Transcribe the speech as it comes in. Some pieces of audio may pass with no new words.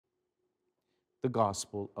the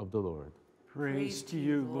gospel of the Lord. Praise to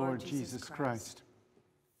you, Lord Jesus Christ.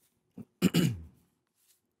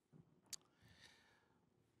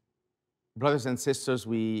 Brothers and sisters,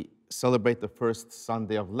 we celebrate the first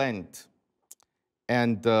Sunday of Lent.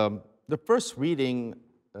 And the first reading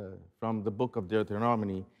from the book of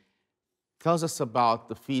Deuteronomy tells us about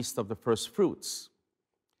the feast of the first fruits.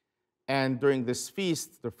 And during this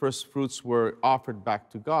feast, the first fruits were offered back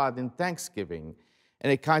to God in thanksgiving.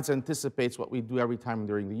 And it kind of anticipates what we do every time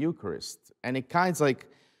during the Eucharist. And it kind of like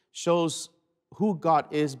shows who God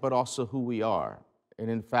is, but also who we are. And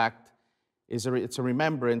in fact, it's a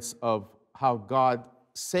remembrance of how God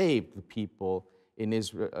saved the people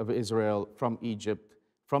of Israel from Egypt,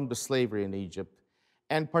 from the slavery in Egypt.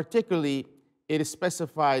 And particularly, it is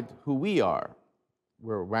specified who we are.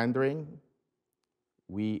 We're wandering,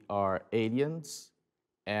 we are aliens,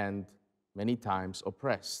 and many times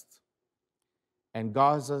oppressed. And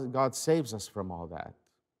God saves us from all that.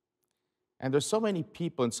 And there's so many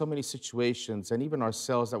people and so many situations, and even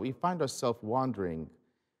ourselves, that we find ourselves wandering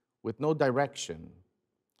with no direction.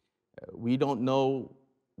 We don't know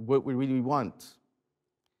what we really want.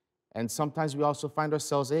 And sometimes we also find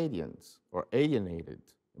ourselves aliens or alienated,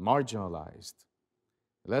 marginalized.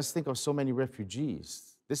 Let's think of so many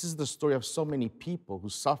refugees. This is the story of so many people who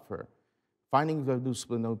suffer, finding a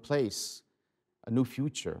new place, a new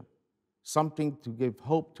future, something to give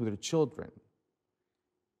hope to their children.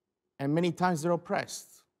 And many times they're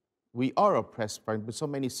oppressed. We are oppressed by so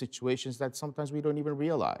many situations that sometimes we don't even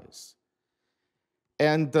realize.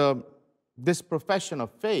 And this profession of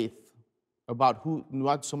faith about who,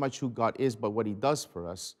 not so much who God is, but what he does for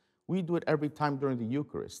us, we do it every time during the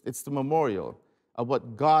Eucharist. It's the memorial of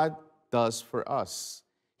what God does for us.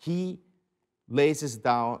 He lays his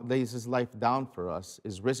life down for us,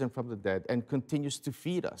 is risen from the dead, and continues to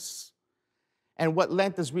feed us. And what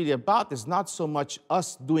Lent is really about is not so much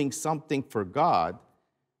us doing something for God,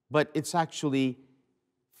 but it's actually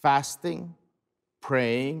fasting,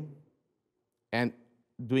 praying, and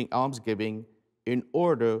doing almsgiving in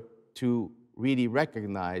order to really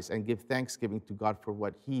recognize and give thanksgiving to God for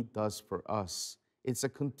what he does for us. It's a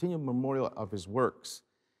continual memorial of his works.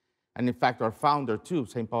 And in fact, our founder too,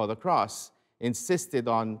 St. Paul of the Cross, insisted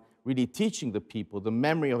on really teaching the people the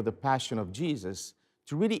memory of the passion of Jesus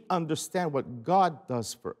to really understand what God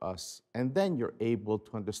does for us. And then you're able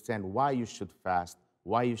to understand why you should fast,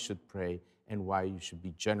 why you should pray, and why you should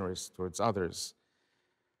be generous towards others.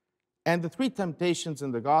 And the three temptations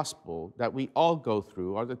in the gospel that we all go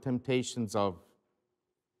through are the temptations of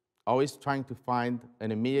always trying to find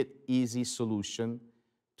an immediate, easy solution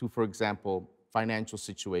to, for example, financial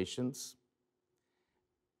situations.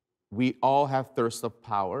 We all have thirst of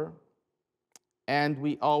power, and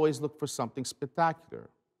we always look for something spectacular.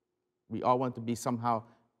 We all want to be somehow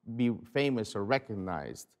be famous or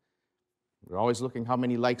recognized. We're always looking how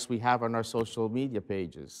many likes we have on our social media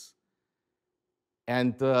pages.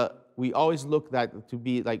 And we always look that to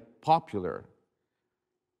be like popular.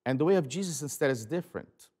 And the way of Jesus instead is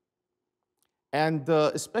different. And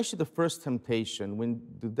especially the first temptation, when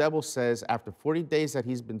the devil says, after 40 days that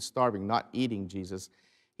he's been starving, not eating Jesus,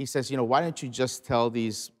 he says, why don't you just tell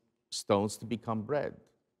these stones to become bread?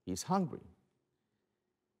 He's hungry.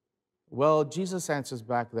 Well, Jesus answers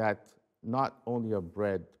back that not only of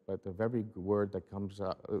bread, but of every word that comes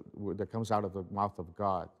out of the mouth of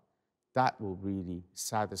God, that will really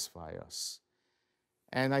satisfy us.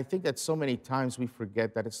 And I think that so many times we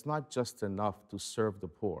forget that it's not just enough to serve the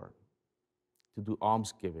poor, to do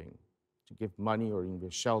almsgiving, to give money or even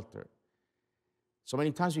shelter. So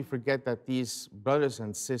many times we forget that these brothers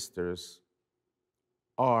and sisters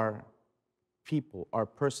are people, are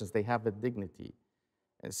persons, they have a dignity.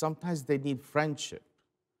 And sometimes they need friendship.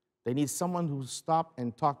 They need someone who stop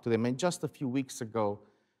and talk to them. And just a few weeks ago,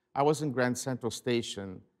 I was in Grand Central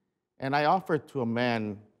Station, and I offered to a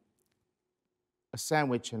man a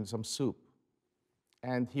sandwich and some soup,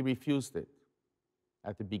 and he refused it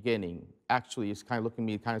at the beginning. Actually, he's kind of looking at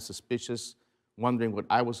me kind of suspicious, wondering what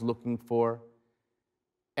I was looking for.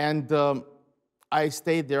 And I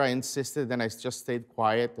stayed there, I insisted, then I just stayed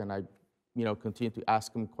quiet, and I continued to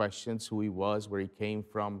ask him questions, who he was, where he came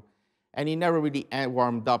from, and he never really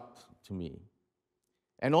warmed up to me.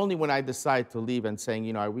 And only when I decided to leave and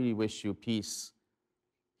saying, I really wish you peace,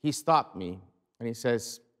 he stopped me, and he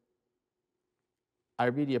says, I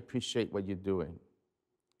really appreciate what you're doing.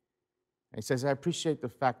 And he says, I appreciate the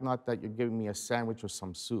fact not that you're giving me a sandwich or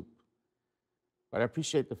some soup, but I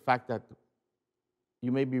appreciate the fact that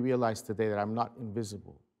you made me realize today that I'm not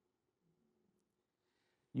invisible.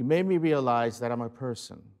 You made me realize that I'm a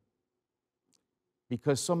person,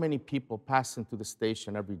 because so many people pass into the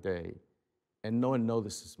station every day, and no one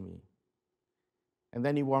notices me. And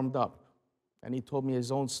then he warmed up, and he told me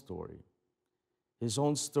his own story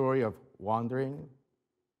of wandering,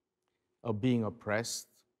 of being oppressed,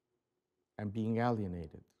 and being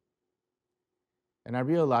alienated. And I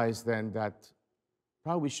realized then that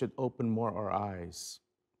probably we should open more our eyes,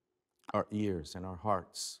 our ears, and our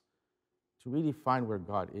hearts to really find where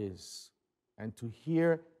God is and to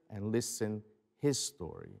hear and listen his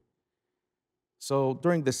story. So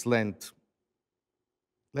during this Lent,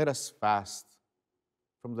 let us fast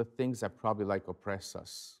from the things that probably like oppress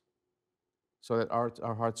us so that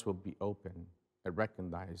our hearts will be open and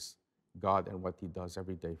recognize God and what he does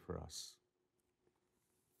every day for us.